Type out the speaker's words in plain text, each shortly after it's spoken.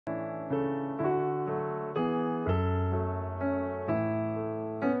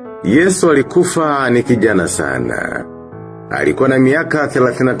Yesu alikufa ni kijana sana. Alikuwa na miaka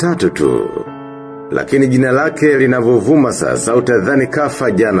 33 tu. Lakini jina lake linavovuma sasa utadhani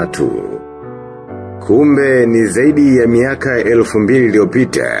kafa jana tu. Kumbe ni zaidi ya miaka 2000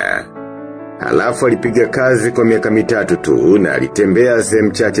 iliyopita. Halafu alipiga kazi kwa miaka 3 tu na alitembea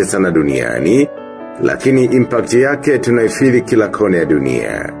sehemu chache sana duniani, lakini impact yake tunaifili kila kona ya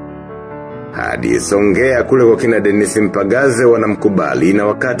dunia. Hadi Songea kule kwa kina Denis Mpagaze wanamkubali na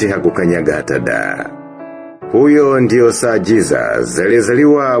wakati hakukanyaga hata da. Huyo ndio Sir Jesus,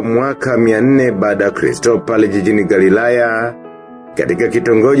 alizaliwa mwaka 400 baada ya Kristo pale jijini Galilaya, katika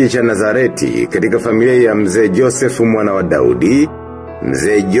kitongoji cha Nazareti, katika familia ya mzee Joseph mwana wa Daudi.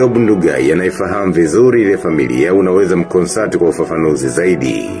 Mzee Job Ndugai anaifahamu vizuri ile familia, unaweza mkonsati kwa ufafanuzi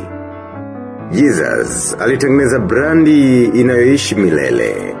zaidi. Jesus alitengeneza brandi inayoishi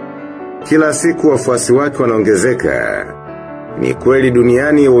milele. Kila siku wafuasi wake wanaongezeka. Ni kweli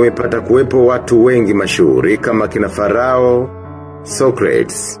duniani wamepata kuwepo watu wengi mashuhuri kama kina Farao,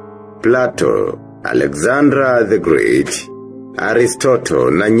 Socrates, Plato, Alexander the Great,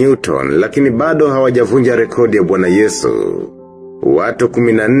 Aristotle na Newton, lakini bado hawajavunja rekodi ya Bwana Yesu. Watu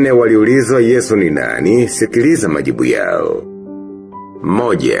 14 waliulizwa Yesu ni nani, sikiliza majibu yao.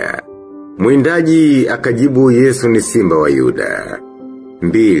 1. Mwindaji akajibu Yesu ni simba wa Yuda.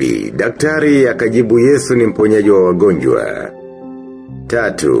 2. Daktari akajibu Yesu ni mponyaji wa wagonjwa.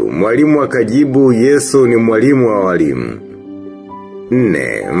 3. Mwalimu akajibu Yesu ni mwalimu wa walimu.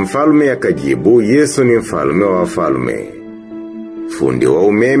 4. Mfalme akajibu Yesu ni mfalme wa wafalme. Fundi wa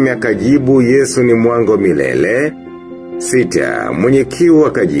umeme akajibu Yesu ni mwanga wa milele. 6. Mwenye kiu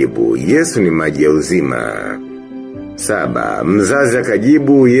akajibu Yesu ni maji ya uzima. 7. Mzazi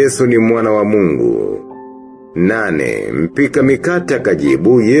akajibu Yesu ni mwana wa Mungu. 8. Mpika mikate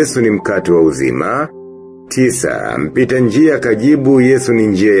akajibu Yesu ni mkate wa uzima. 9. Mpita njia akajibu Yesu ni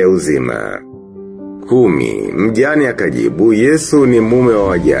njia ya uzima. 10. Mjane akajibu Yesu ni mume wa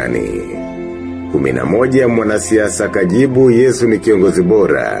wajane. 11. Mwanasiasa akajibu Yesu ni kiongozi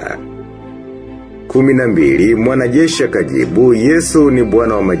bora. 12. Mwanajeshi akajibu Yesu ni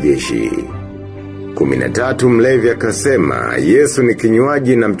bwana wa majeshi. 13. Mlevi akasema Yesu ni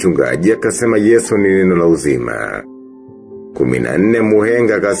kinywaji, na mchungaji akasema Yesu ni neno la uzima. 14.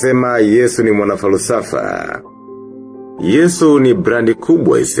 Muhenga akasema Yesu ni mwanafalsafa. Yesu ni brandi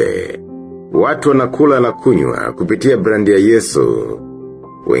kubwa ise. Watu wanakula na kunywa kupitia brandi ya Yesu.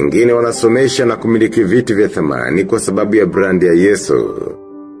 Wengine wanasomesha na kumiliki vitu vya thamani kwa sababu ya brandi ya Yesu.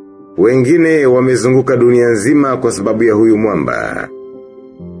 Wengine wamezunguka dunia nzima kwa sababu ya huyu mwamba.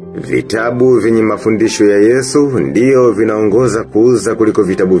 Vitabu vyenye mafundisho ya Yesu ndio vinaongoza kuuza kuliko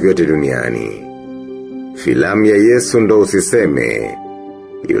vitabu vyote duniani. Filamu ya Yesu ndo usiseme.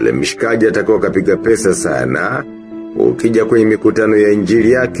 Yule mshikaji atakuwa kapiga pesa sana. Ukija kwenye mikutano ya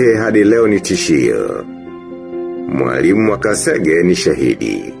injili yake hadi leo ni tishio. Mwalimu wa Kasege ni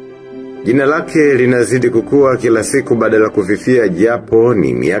shahidi. Jina lake linazidi kukua kila siku badala kufifia, japo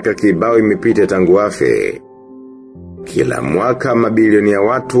ni miaka kibao imepita tangu afe. Kila mwaka mabilioni ya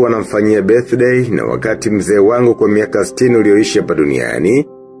watu wanamfanyia birthday, na wakati mzee wangu kwa miaka 60 ulioishi hapa duniani,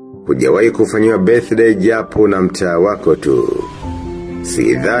 hujawahi kufanywa birthday japo na mtaa wako tu.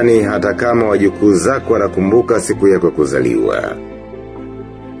 Sidhani hata kama wajukuu zako wanakumbuka siku yako kuzaliwa.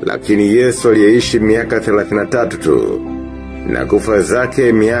 Lakini Yesu aliyeishi miaka 33 tu, na kufa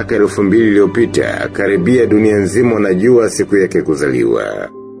zake miaka 2000 iliyopita, karibia dunia nzima wanajua siku yake kuzaliwa.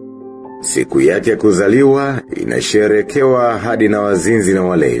 Siku yake kuzaliwa inasherekewa hadi na wazinzi na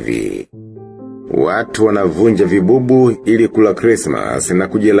walevi. Watu wanavunja vibubu ili kula Christmas na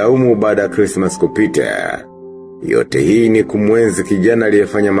kujilaumu baada ya Christmas kupita. Yote hii ni kumwenzi kijana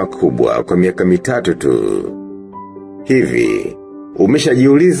aliyefanya makubwa kwa miaka 3 tu. Hivi,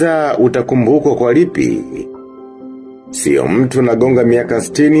 umeshajiuliza utakumbukwa kwa lipi? Sio mtu nagonga miaka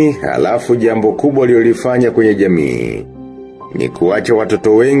 60 halafu jambo kubwa alilofanya kwenye jamii ni kuacha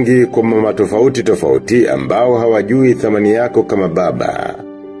watoto wengi kwa mama tofauti ambao hawajui thamani yako kama baba.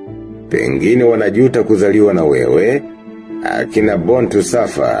 Pengine wanajuta kuzaliwa na wewe, akina born to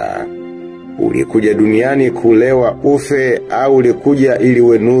suffer. Ulikuja duniani kulewa ufe, au ulikuja ili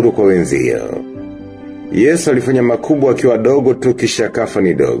uwe nuru kwa wenzio. Yesu alifanya makubwa akiwa dogo tu, kisha kafa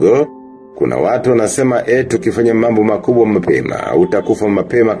ni dogo. Kuna watu wanasema tukifanya mambo makubwa mapema utakufa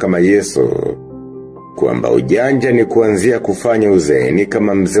mapema kama Yesu. Kwamba ujanja ni kuanzia kufanya uzeeni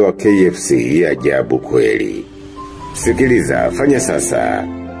kama mzee wa KFC, ajabu kweli. Sikiliza, fanya sasa.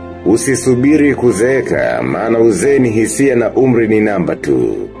 Usisubiri kuzeeka, maana uzee ni hisia na umri ni namba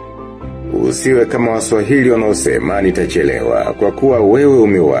tu. Usiwe kama Waswahili wanaosema nitachelewa, kwa kuwa wewe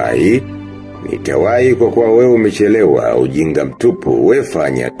umewahi. Nitawahi kwa kuwa wewe umechelewa, ujinga mtupu, we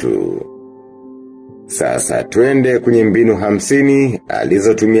fanya tu. Sasa twende kwenye mbinu 50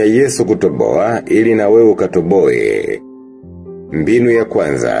 alizotumia Yesu kutoboa ili na wewe ukatoboe. Mbinu ya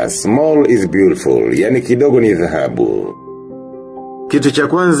kwanza, small is beautiful, yani kidogo ni dhahabu. Kitu cha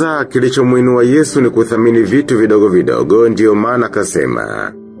kwanza kilichomuinua Yesu ni kuthamini vitu vidogo vidogo, ndio maana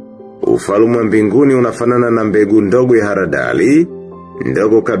akasema, ufalme wa mbinguni unafanana na mbegu ndogo ya haradali,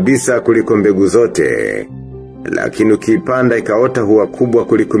 ndogo kabisa kuliko mbegu zote. Lakini ukipanda ikaota huwa kubwa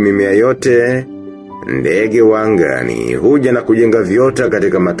kuliko mimea yote. Ndege wa angani huja na kujenga viota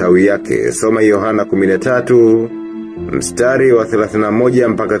katika matawi yake. Soma Yohana 13 mstari wa 31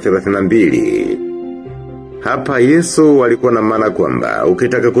 mpaka 32. Hapa Yesu alikuwa na maana kwamba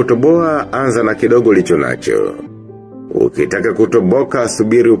ukitaka kutoboa anza na kidogo ulicho nacho. Ukitaka kutoboka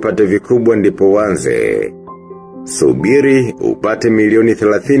subiri upate vikubwa ndipo uanze. Subiri upate milioni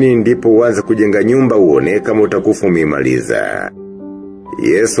 30 ndipo uanze kujenga nyumba uone kama utakufa umemaliza.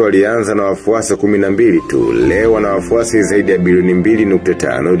 Yesu alianza na wafuasi 12 tu, leo na wafuasi zaidi ya bilioni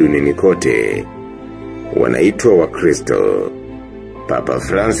 2.5 duniani kote. Wanaitwa Wakristo. Papa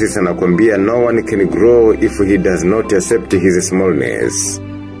Francis anakuambia no one can grow if he does not accept his smallness.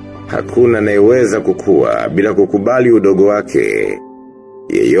 Hakuna anayeweza kukua bila kukubali udogo wake.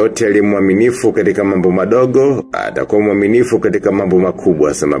 Yeyote aliyemwaminifu katika mambo madogo, atakuwa mwaminifu katika mambo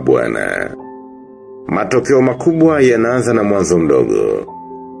makubwa, sema Bwana. Matokeo makubwa yanaanza na mwanzo mdogo.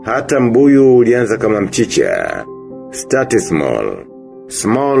 Hata mbuyu ulianza kama mchicha. Start small.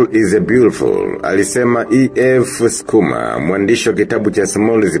 Small is a beautiful, alisema E.F. Skuma, mwandishi wa kitabu cha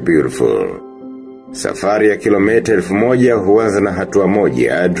Small is Beautiful. Safari ya kilomita 1000 huanza na hatua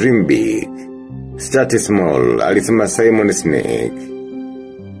moja, dream big. Start small, alisema Simon Sinek.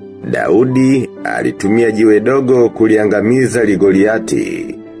 Daudi alitumia jiwe dogo kuliangamiza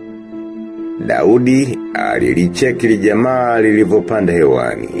Goliati. Daudi alilicheki jamaa lilivyopanda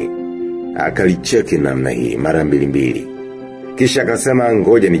hewani. Akalicheki namna hii mara mbili. Kisha akasema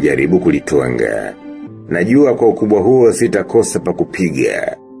ngoja nijaribu kulitwanga. Najua kwa ukubwa huo sitakosa pa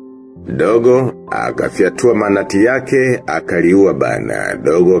kupiga. Dogo akafyatua manati yake akaliua bana.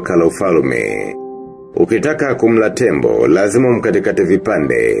 Dogo kala ufalume. Ukitaka kumla tembo lazima umkatekate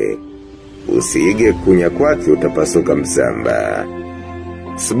vipande. Usiige kunya kwake utapasuka msamba.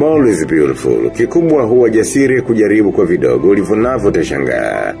 Small is beautiful. Kikubwa huwa jasiri kujaribu kwa vidogo ulivonavyo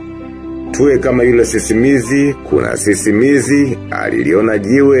utashangaa. Tuwe kama yule sisimizi, kuna sisimizi, aliliona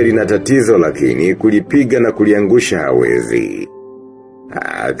jiwe lina tatizo lakini kulipiga na kuliangusha hawezi.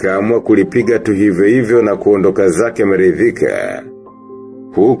 Akaamua kulipiga tu hivyo hivyo na kuondoka zake ameridhika.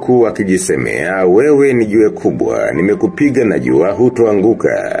 Huku akijisemea wewe ni jiwe kubwa, nimekupiga na jua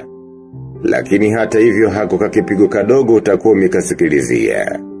hutoanguka. Lakini hata hivyo hako kakipigo kadogo utakuwa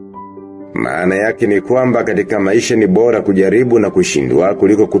umekasikilizia. Maana yake ni kwamba katika maisha ni bora kujaribu na kushindwa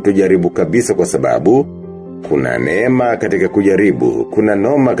kuliko kutojaribu kabisa, kwa sababu kuna neema katika kujaribu, kuna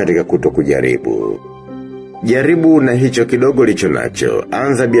noma katika kutokujaribu. Jaribu na hicho kidogo licho nacho,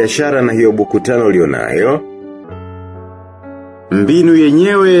 anza biashara na hiyo buku 5 ulionayo. Mbinu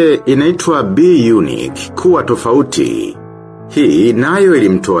yenyewe inaitwa be unique, kuwa tofauti. Hii nayo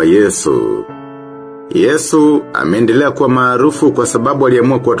ilimtoa Yesu. Yesu ameendelea kuwa maarufu kwa sababu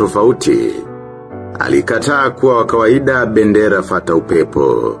aliamua kuwa tofauti. Alikataa kuwa wa kawaida, bendera fata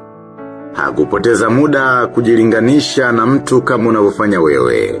upepo. Hakupoteza muda kujilinganisha na mtu kama unavyofanya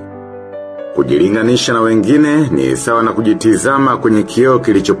wewe. Kujilinganisha na wengine ni sawa na kujitizama kwenye kioo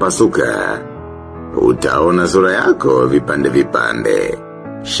kilichopasuka. Utaona sura yako vipande vipande.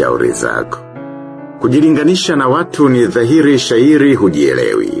 Shauri zako. Kujilinganisha na watu ni dhahiri shairi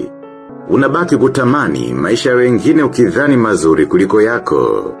hujielewi. Unabaki kutamani maisha ya wengine ukidhani mazuri kuliko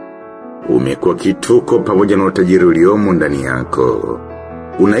yako. Umekuwa kituko pamoja na utajiri uliomo ndani yako.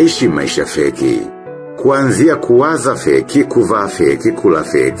 Unaishi maisha feki. Kuanzia kuwaza feki, kuvaa feki, kula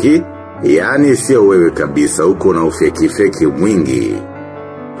feki. Yani sio wewe kabisa, huko na ufeki feki mwingi.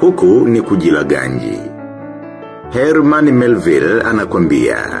 Huku ni kujilaganji. Herman Melville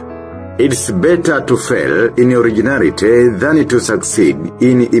anakwambia, it's better to fail in originality than to succeed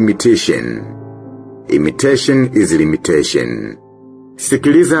in imitation. Imitation is limitation.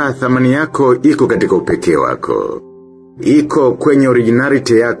 Sikiliza, thamani yako iko katika upekee wako. Iko kwenye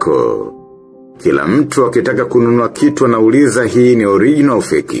originality yako. Kila mtu akitaka kununua kitu anauliza hii ni original au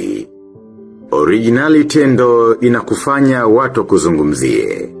feki. Originality ndo inakufanya watu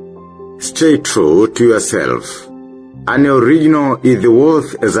kuzungumzie. Stay true to yourself. An original is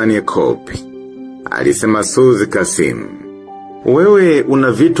worth than a copy. Alisema Suzy Kasim. Wewe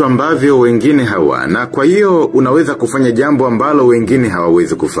una vitu ambavyo wengine hawana, kwa hiyo unaweza kufanya jambo ambalo wengine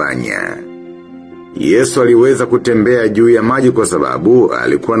hawawezi kufanya. Yesu aliweza kutembea juu ya maji kwa sababu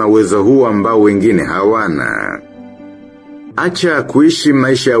alikuwa na uwezo huu ambao wengine hawana. Acha kuishi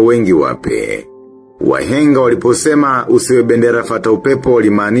maisha ya wengi wape. Wahenga waliposema usiwe bendera fata upepo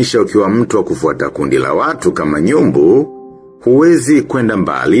walimaanisha ukiwa mtu wa kufuata kundi la watu kama nyumbu, huwezi kwenda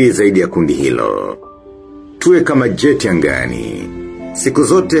mbali zaidi ya kundi hilo. Tuwe kama jeti angani. Siku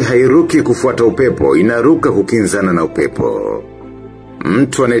zote hairuki kufuata upepo, inaruka kukinzana na upepo.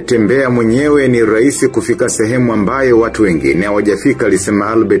 Mtu anayetembea mwenyewe ni rahisi kufika sehemu ambayo watu wengine hawajafika, alisema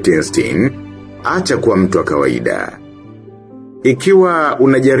Albert Einstein. Acha kuwa mtu wa kawaida. Ikiwa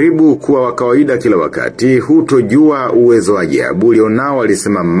unajaribu kuwa wa kawaida kila wakati, hutojua uwezo ajabu ulionao,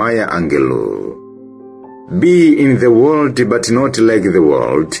 alisema Maya Angelou. Be in the world but not like the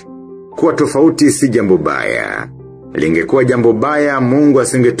world. Kuwa tofauti si jambo baya. Lingekuwa jambo baya, Mungu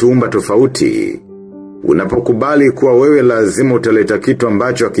asingetuumba tofauti. Unapokubali kuwa wewe lazima utaleta kitu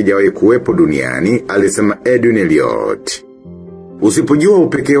ambacho hakijawahi kuwepo duniani, alisema Edwin Elliot. Usipojua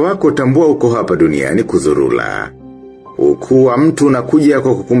upekee wako, tambua uko hapa duniani kuzurula. Ukuu wa mtu unakuja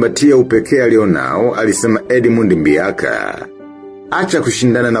kwa kukumbatia upekee alionao, alisema Edmund Mbiaka. Acha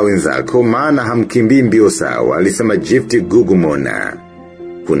kushindana na wenzako maana hamkimbii mbio sawa, alisema Gift Gugumona.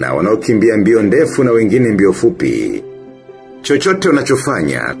 Kuna wanaokimbia mbio ndefu na wengine mbio fupi. Chochote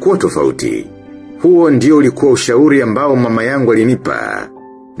unachofanya, kuwa tofauti. Huo ndio ulikuwa ushauri ambao mama yangu alinipa,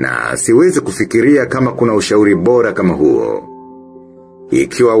 na siwezi kufikiria kama kuna ushauri bora kama huo.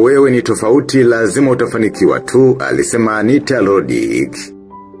 Ikiwa wewe ni tofauti, lazima utafanikiwa tu, alisema Anita Roddick.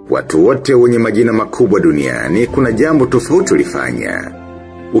 Watu wote wenye majina makubwa duniani, kuna jambo tofauti ulifanya.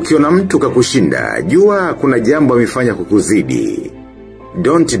 Ukiona mtu kakushinda, jua kuna jambo amefanya kukuzidi.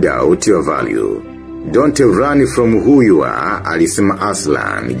 Don't doubt your value. Don't run from who you are, alisema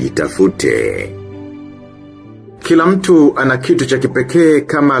Aslan, jitafute. Kila mtu ana kitu cha kipekee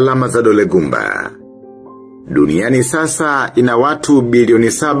kama alama za dole gumba. Duniani sasa ina watu bilioni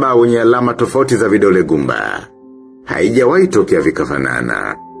 7 wenye alama tofauti za vidole gumba. Haijawahi tokea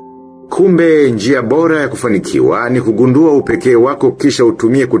vikafanana. Kumbe njia bora ya kufanikiwa ni kugundua upekee wako kisha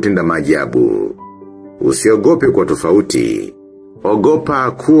utumie kutenda maajabu. Usiogope kwa tofauti.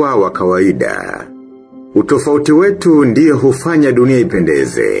 Ogopa kuwa wa kawaida. Utofauti wetu ndio hufanya dunia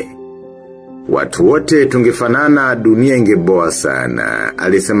ipendeze. Watu wote tungefanana, dunia ingeboa sana,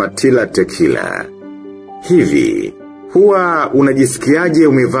 alisema Tila Tequila. Hivi, huwa unajisikiaje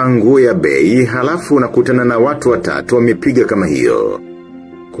umevaa nguo ya bei halafu unakutana na watu watatu wamepiga kama hiyo?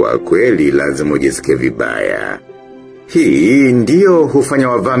 Kwa kweli lazima ujisikie vibaya. Hii ndio hufanya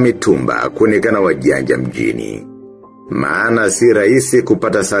wavaa mitumba kuonekana wajanja mjini. Maana si rahisi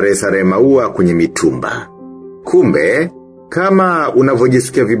kupata sare maua kwenye mitumba. Kumbe, kama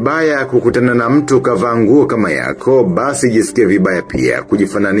unavyojisikia vibaya kukutana na mtu kavaa nguo kama yako, basi jisikie vibaya pia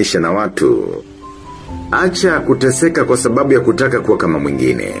kujifananisha na watu. Acha kuteseka kwa sababu ya kutaka kuwa kama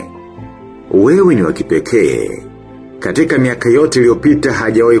mwingine. Wewe ni wa kipekee. Katika miaka yote iliyopita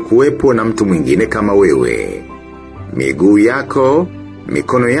hajawahi kuwepo na mtu mwingine kama wewe. Miguu yako,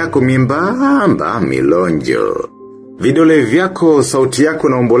 mikono yako miembamba, milonjo. Vidole vyako, sauti yako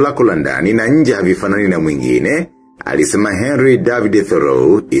na umbo lako la ndani na nje havifanani na mwingine, alisema Henry David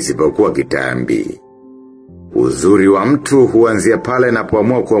Thoreau, isipokuwa kitambi. Uzuri wa mtu huanzia pale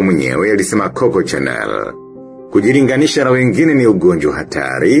anapoamua kuwa mwenyewe, alisema Coco Chanel. Kujilinganisha na wengine ni ugonjwa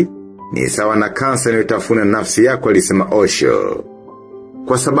hatari, ni sawa na kansa inayotafuna nafsi yako, alisema Osho.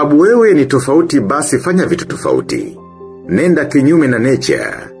 Kwa sababu wewe ni tofauti, basi fanya vitu tofauti. Nenda kinyume na nature.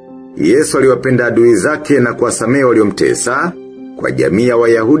 Yesu aliwapenda adui zake na kuwasamehe waliomtesa. Kwa jamii ya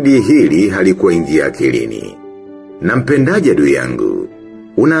Wayahudi hili halikuwa ingia akilini. Nampendaje adui yangu?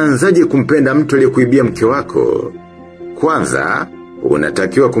 Unaanzaje kumpenda mtu aliyekuibia mke wako? Kwanza,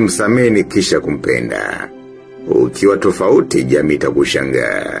 unatakiwa kumsamehe ni kisha kumpenda. Ukiwa tofauti, jamii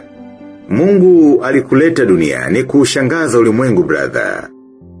itakushangaa. Mungu alikuleta duniani kushangaza ulimwengu, brother.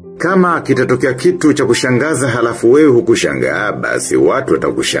 Kama kitatokea kitu cha kushangaza halafu wewe hukushangaa, basi watu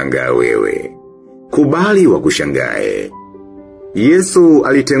watakushangaa wewe. Kubali wakushangae. Yesu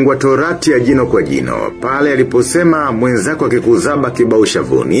alitengwa Torati ya jino kwa jino, pale aliposema mwenzako akikuzaba kibao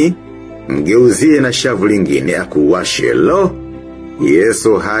shavuni, mgeuzie na shavu lingine akuwashe. Lo,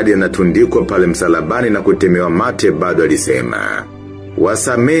 Yesu hadi anatundikwa pale msalabani na kutemewa mate bado alisema,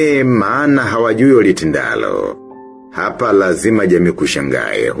 wasamehe maana hawajui walitendalo. Hapa lazima jamii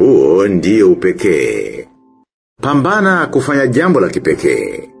kushangae, huo ndio upekee. Pambana kufanya jambo la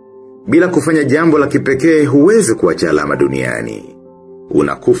kipekee. Bila kufanya jambo la kipekee huwezi kuacha alama duniani.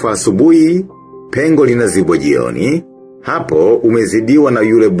 Unakufa asubuhi, pengo linazibwa jioni, hapo umezidiwa na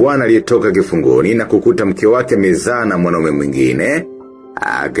yule bwana aliyetoka kifungoni na kukuta mke wake amezaa na mwanaume mwingine,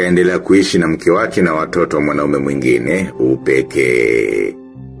 Akaendelea kuishi na mke wake na watoto wa mwanaume mwingine upekee.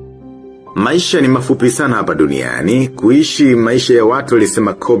 Maisha ni mafupi sana hapa duniani, kuishi maisha ya watu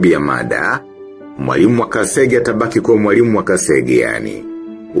alisema Kobi ya mada. Mwalimu Mwakasege atabaki kuwa mwalimu Mwakasege yani.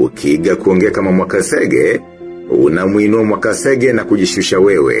 Ukiiga kuongea kama Mwakasege, unamuinua Mwakasege na kujishusha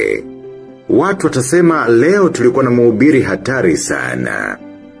wewe. Watu watasema leo tulikuwa na mhubiri hatari sana.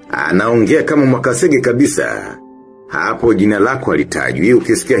 Anaongea kama Mwakasege kabisa. Hapo jina lako halitajwi,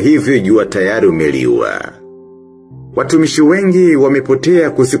 ukisikia hivyo jua tayari umeliwa. Watumishi wengi wamepotea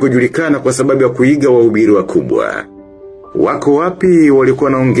kusikojulikana kwa sababu ya kuiga wahubiri wakubwa. Wako wapi walikuwa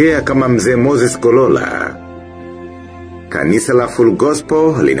naongea kama mzee Moses Kolola? Kanisa la Full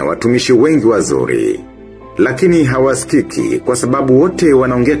Gospel lina watumishi wengi wazuri, lakini hawasikiki kwa sababu wote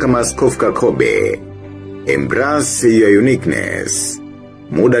wanaongea kama Askofu Kakobe. Embrace your uniqueness.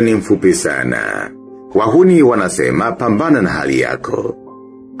 Muda ni mfupi sana. Wahuni wanasema pambana na hali yako.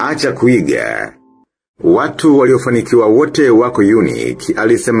 Acha kuiga. Watu waliofanikiwa wote wako unique,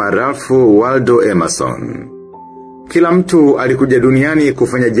 alisema Ralph Waldo Emerson. Kila mtu alikuja duniani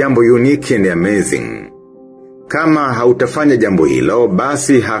kufanya jambo unique and amazing. Kama hautafanya jambo hilo,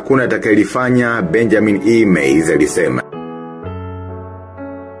 basi hakuna atakayelifanya, Benjamin E. Mays alisema.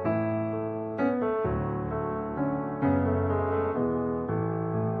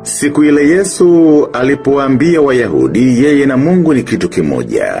 Siku ile Yesu alipoambia Wayahudi yeye na Mungu ni kitu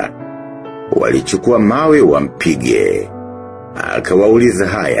kimoja, walichukua mawe wampige. Akawauliza,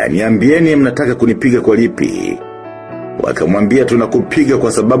 haya, niambieni mnataka kunipiga kwa lipi? Wakamwambia, tunakupiga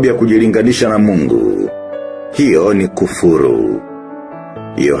kwa sababu ya kujilinganisha na Mungu. Hiyo ni kufuru.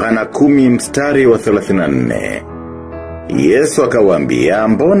 Yohana 10:34. Yesu akawaambia,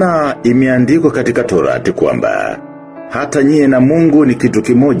 mbona imeandikwa katika Torati kwamba hata nyie na Mungu ni kitu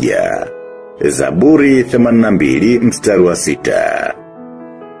kimoja? Zaburi 82:6.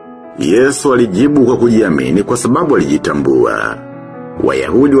 Yesu alijibu kwa kujiamini kwa sababu alijitambua.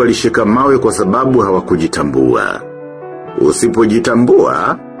 Wayahudi walishika mawe kwa sababu hawakujitambua.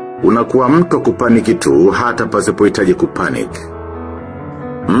 Usipojitambua, unakuwa mtu kupaniki tu hata pasipohitaji kupanik.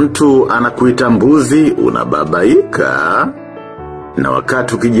 Mtu anakuita mbuzi, unababaika. Na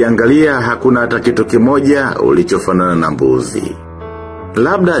wakati ukijiangalia hakuna hata kitu kimoja ulichofanana na mbuzi.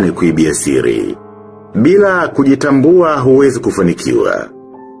 Labda ni kuibia siri. Bila kujitambua huwezi kufanikiwa.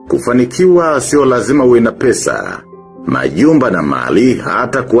 Kufanikiwa sio lazima uwe na pesa, majumba na mali,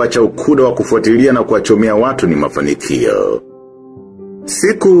 hata kuacha ukuda wa kufuatilia na kuwachomea watu ni mafanikio.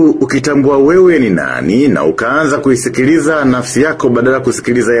 Siku ukitambua wewe ni nani na ukaanza kuisikiliza nafsi yako badala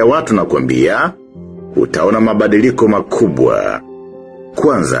kusikiliza ya watu na kuambia, utaona mabadiliko makubwa.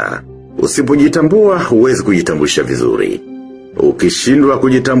 Kwanza, usipojitambua huwezi kujitambulisha vizuri. Ukishindwa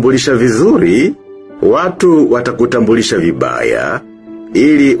kujitambulisha vizuri, watu watakutambulisha vibaya,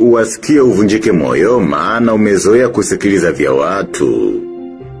 ili uwasikie uvunjike moyo, maana umezoea kusikiliza vya watu.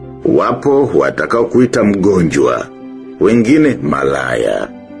 Wapo watakao kuita mgonjwa, wengine malaya.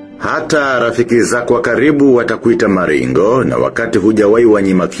 Hata rafiki zako wa karibu watakuita maringo, na wakati hujawahi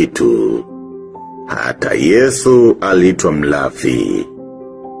wanyima kitu. Hata Yesu aliitwa mlafi.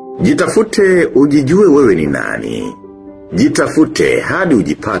 Jitafute ujijue wewe ni nani. Jitafute hadi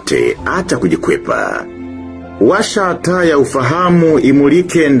ujipate, hata kujikwepa. Washa taa ya ufahamu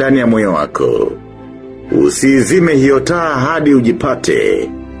imulike ndani ya moyo wako. Usizime hiyo taa hadi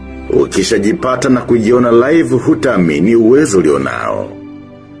ujipate. Ukishajipata na kujiona live, hutaamini uwezo ulionao.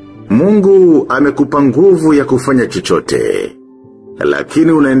 Mungu amekupa nguvu ya kufanya chochote,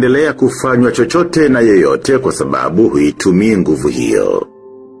 lakini unaendelea kufanywa chochote na yeyote kwa sababu huitumii nguvu hiyo.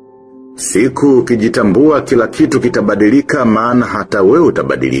 Siku ukijitambua, kila kitu kitabadilika, maana hata wewe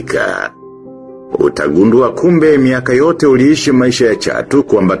utabadilika. Utagundua kumbe miaka yote uliishi maisha ya chatu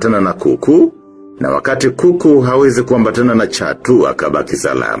kuambatana na kuku, na wakati kuku hawezi kuambatana na chatu akabaki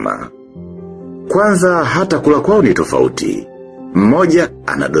salama. Kwanza hata kula kwao ni tofauti. Mmoja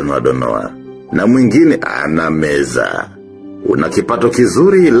anadonoa na mwingine anameza. Una kipato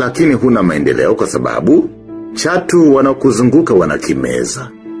kizuri lakini huna maendeleo kwa sababu chatu wanaokuzunguka wanakimeza.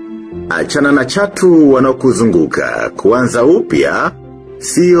 Achana na chatu wanaokuzunguka, kuanza upya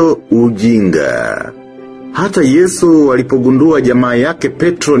sio ujinga. Hata Yesu alipogundua jamaa yake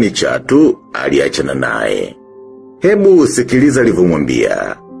Petro ni chatu, aliachana naye. Hebu sikiliza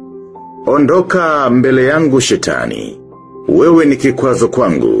alivyomwambia, ondoka mbele yangu Shetani, wewe ni kikwazo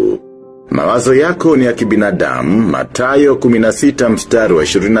kwangu. Mawazo yako ni ya kibinadamu, Mathayo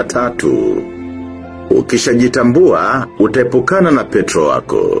 16:23. Ukishajitambua, utaepukana na Petro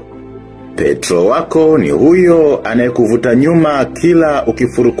wako. Petro wako ni huyo anayekuvuta nyuma kila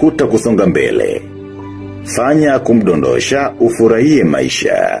ukifurukuta kusonga mbele. Fanya kumdondosha ufurahie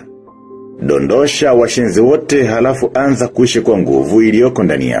maisha. Dondosha washenzi wote halafu anza kuishi kwa nguvu iliyoko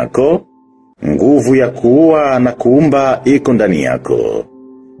ndani yako. Nguvu ya kuua na kuumba iko ndani yako.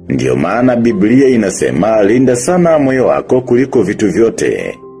 Ndiyo maana Biblia inasema linda sana moyo wako kuliko vitu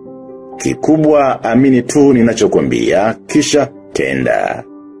vyote. Kikubwa amini tu ninachokwambia kisha tenda.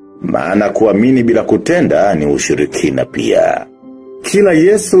 Maana kuamini bila kutenda ni ushirikina pia. Kila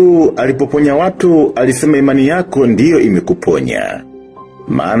Yesu alipoponya watu alisema imani yako ndiyo imekuponya.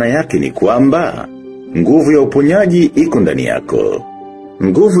 Maana yake ni kwamba nguvu ya uponyaji iko ndani yako.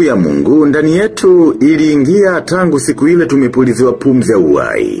 Nguvu ya Mungu ndani yetu iliingia tangu siku ile tumepuliziwa pumzi ya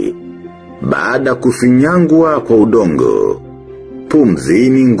uhai. Baada kufinyangwa kwa udongo. Pumzi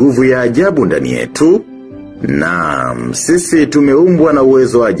ni nguvu ya ajabu ndani yetu. Naam, sisi tumeumbwa na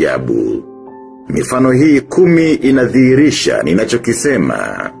uwezo wa ajabu. Mifano hii 10 inadhihirisha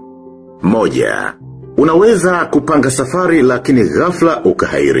ninachokisema. 1. Unaweza kupanga safari lakini ghafla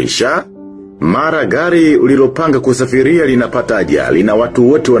ukahairisha. Mara gari ulilopanga kusafiria linapata ajali na watu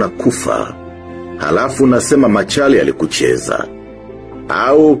wote wanakufa. Halafu unasema machali alikucheza.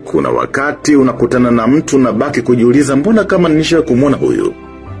 Au kuna wakati unakutana na mtu na baki kujiuliza mbona kama nisha kumuona huyu.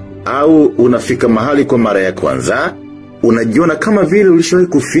 Au unafika mahali kwa mara ya kwanza, unajiona kama vile ulishawahi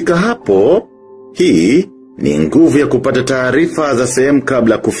kufika hapo. Hii ni nguvu ya kupata taarifa za sehemu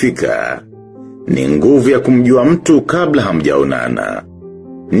kabla kufika. Ni nguvu ya kumjua mtu kabla hamjaonana.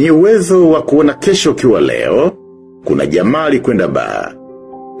 Ni uwezo wa kuona kesho kiwa leo, kuna jamaa alikwenda baa.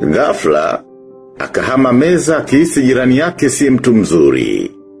 Ghafla, akahama meza kihisi jirani yake si mtu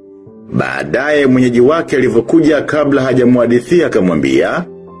mzuri. Baadaye mwenyeji wake alivyokuja kabla hajamuhadithia akamwambia,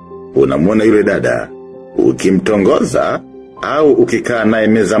 unamwona yule dada, ukimtongoza au ukikaa naye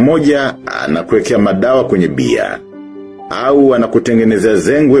meza moja anakuwekea madawa kwenye bia. Au anakutengenezea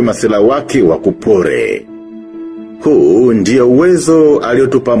zengwe masela wake wakupore. Huu ndio uwezo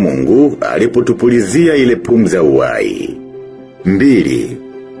aliotupa Mungu alipotupulizia ile pumzi ya uhai. 2.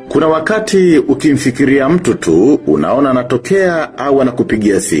 Kuna wakati ukimfikiria mtu tu unaona anatokea au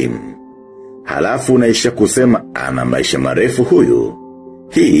anakupigia simu. Halafu unaisha kusema ana maisha marefu huyu.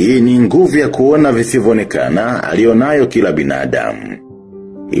 Hii ni nguvu ya kuona visivyoonekana alionayo kila binadamu.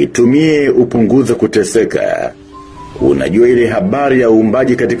 Itumie upunguze kuteseka. Unajua ile habari ya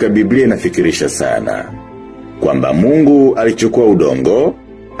uumbaji katika Biblia inafikirisha sana. Kwamba Mungu alichukua udongo,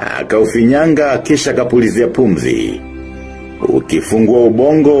 akaufinyanga kisha akapulizia pumzi. Ukifungua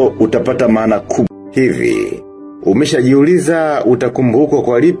ubongo utapata maana kubwa. Hivi, umeshajiuliza utakumbukwa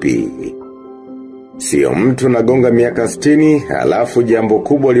kwa lipi? Sio mtu nagonga miaka 60 halafu jambo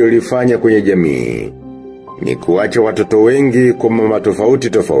kubwa alilofanya kwenye jamii ni kuacha watoto wengi kwa mama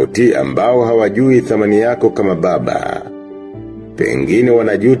tofauti ambao hawajui thamani yako kama baba. Pengine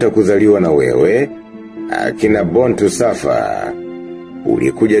wanajuta kuzaliwa na wewe, akina born to suffer.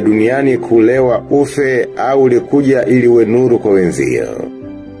 Ulikuja duniani kulewa ufe au ulikuja ili uwe nuru kwa wenzio.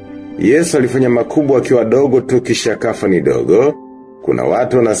 Yesu alifanya makubwa akiwa dogo tu kisha kafa ni dogo. Kuna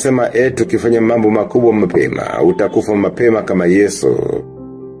watu wanasema tukifanya mambo makubwa mapema, utakufa mapema kama Yesu.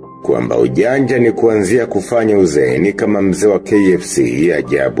 Kwamba ujanja ni kuanzia kufanya uzeeni kama mzee wa KFC,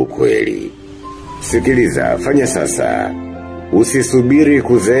 ajabu kweli. Sikiliza, fanya sasa. Usisubiri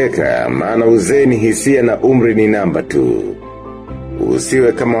kuzeeka, maana uzee ni hisia na umri ni namba tu.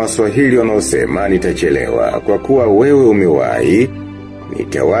 Usiwe kama Waswahili wanaosema nitachelewa kwa kuwa wewe umewahi,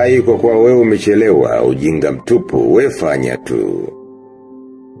 nitawahi kwa kuwa wewe umechelewa, ujinga mtupu, we fanya tu.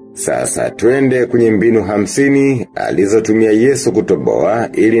 Sasa twende kwenye mbinu 50 alizotumia Yesu kutoboa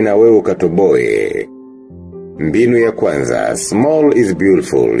ili na wewe ukatoboe. Mbinu ya kwanza, small is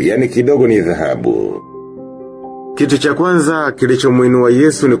beautiful, yani kidogo ni dhahabu. Kitu cha kwanza kilichomuinua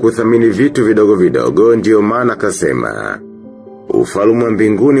Yesu ni kuthamini vitu vidogo vidogo, ndio maana akasema, ufalme wa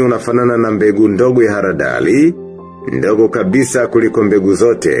mbinguni unafanana na mbegu ndogo ya haradali, ndogo kabisa kuliko mbegu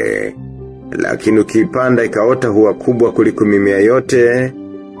zote. Lakini ukipanda ikaota huwa kubwa kuliko mimea yote.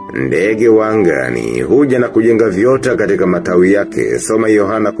 Ndege wa angani huja na kujenga viota katika matawi yake. Soma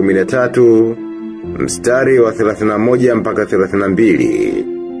Yohana 13 mstari wa 31 mpaka 32.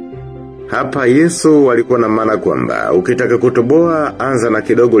 Hapa Yesu alikuwa na maana kwamba ukitaka kutoboa anza na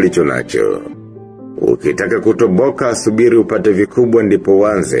kidogo ulicho nacho. Ukitaka kutoboka subiri upate vikubwa ndipo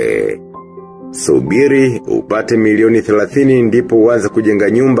uanze. Subiri upate milioni 30 ndipo uanze kujenga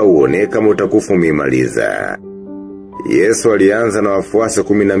nyumba uone kama utakufa umemaliza. Yesu alianza na wafuasi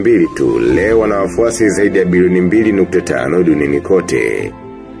 12 tu, leo na wafuasi zaidi ya bilioni 2.5 duniani kote.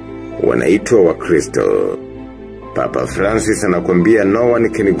 Wanaitwa Wakristo. Papa Francis anakuambia no one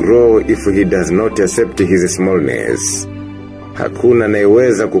can grow if he does not accept his smallness. Hakuna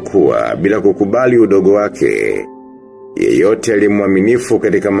anayeweza kukua bila kukubali udogo wake. Yeyote alimwaminifu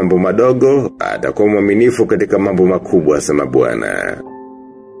katika mambo madogo, atakuwa mwaminifu katika mambo makubwa, asema Bwana.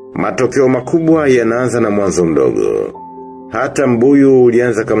 Matokeo makubwa yanaanza na mwanzo mdogo. Hata mbuyu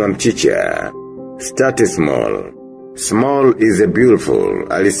ulianza kama mchicha. Start small. Small is a beautiful,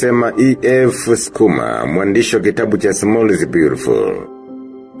 alisema E.F. Skuma, mwandishi wa kitabu cha Small is Beautiful.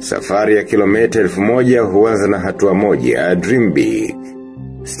 Safari ya kilomita 1000 huanza na hatua moja, dream big.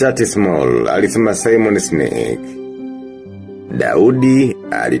 Start small, alisema Simon Sinek. Daudi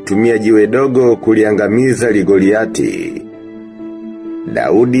alitumia jiwe dogo kuliangamiza Goliati.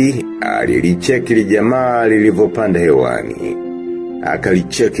 Daudi alilicheki lijamaa lilivyopanda hewani.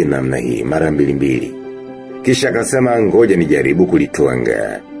 Akalicheki namna hii mara mbili. Kisha akasema ngoja nijaribu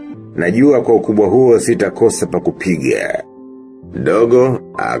kulitwanga. Najua kwa ukubwa huo sitakosa pa kupiga. Dogo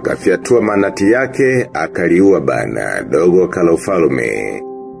akafyatua manati yake, akaliua bana. Dogo kala ufalme.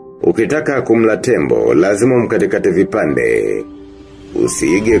 Ukitaka kumla tembo lazima mkatekate vipande.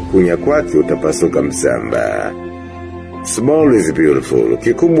 Usiige kunya kwake, utapasuka msamba. Small is beautiful.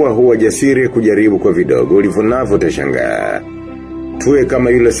 Kikubwa huwa jasiri kujaribu kwa vidogo ulivonavyo utashangaa. Tuwe kama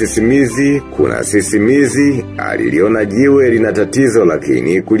yule sisimizi. Kuna sisimizi aliliona jiwe lina tatizo,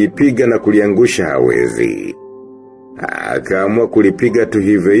 lakini kulipiga na kuliangusha hawezi. Akaamua kulipiga tu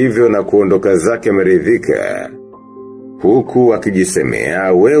hivyo hivyo na kuondoka zake ameridhika. Huku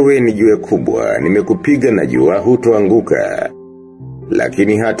akijisemea, wewe ni jiwe kubwa, nimekupiga na jua hutoanguka.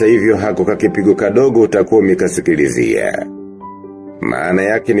 Lakini hata hivyo hako kakipigo kadogo utakuwa umekasikilizia. Maana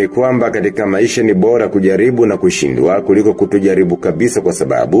yake ni kwamba katika maisha ni bora kujaribu na kushindwa kuliko kutojaribu kabisa, kwa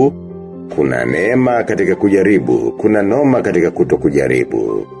sababu kuna neema katika kujaribu, kuna noma katika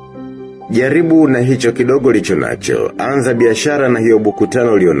kutokujaribu. Jaribu na hicho kidogo licho nacho. Anza biashara na hiyo buku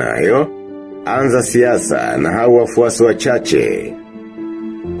 5 ulionayo. Anza siasa na hao wafuasi wachache.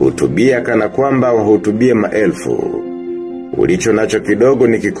 Hutubia kana kwamba wahutubia maelfu. Ulicho nacho kidogo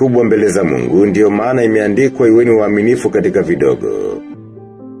ni kikubwa mbele za Mungu, ndio maana imeandikwa iweni waaminifu katika vidogo.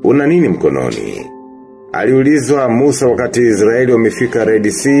 Una nini mkononi? Aliulizwa Musa wakati Israeli wamefika Red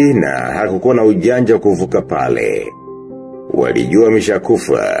Sea na hakukuwa na ujanja kuvuka pale. Walijua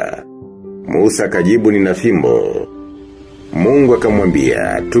ameshakufa. Musa kajibu nina fimbo. Mungu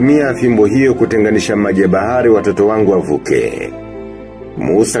akamwambia, tumia fimbo hiyo kutenganisha maji ya bahari watoto wangu wavuke.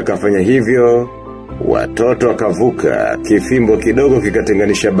 Musa kafanya hivyo, watoto wakavuka, kifimbo kidogo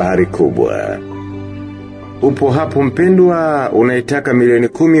kikatenganisha bahari kubwa. Upo hapo mpendwa, unaitaka milioni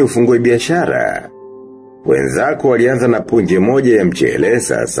 10 ufungue biashara. Wenzako walianza na punje moja ya mchele,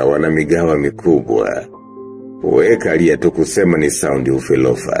 sasa wana migawa mikubwa. Weka alia tu kusema ni saundi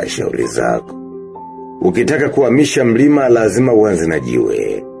ufelofa shauri zako. Ukitaka kuhamisha mlima lazima uanze na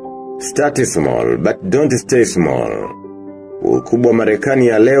jiwe. Start small, but don't stay small. Ukubwa Marekani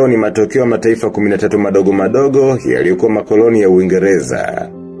ya leo ni matokeo mataifa 13 madogo madogo yaliyokuwa makoloni ya Uingereza.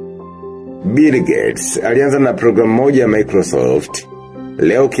 Bill Gates alianza na programu moja ya Microsoft.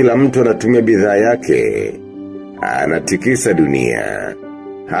 Leo kila mtu anatumia bidhaa yake. Anatikisa dunia.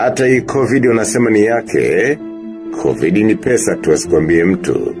 Hata hii COVID unasema ni yake. COVID ni pesa tu, asikwambie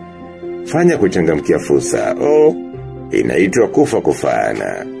mtu. Fanya kuchangamkia fursa. Inaitwa kufa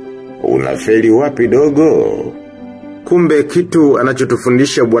kufana. Unafeli wapi dogo? Kumbe kitu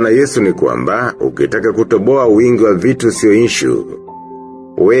anachotufundisha Bwana Yesu ni kwamba ukitaka kutoboa wingi wa vitu sio issue.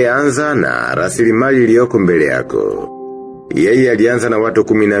 We anza na rasilimali iliyoko mbele yako. Yeye alianza na watu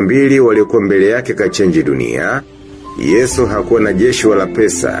 12 waliokuwa mbele yake kachenji dunia. Yesu hakuwa na jeshi wala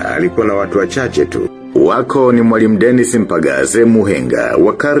pesa, alikuwa na watu wachache tu. Wako ni mwalimu Denis Mpagaze, muhenga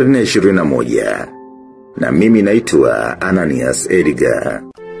wa karne 21. Na mimi naitwa Ananias Edgar.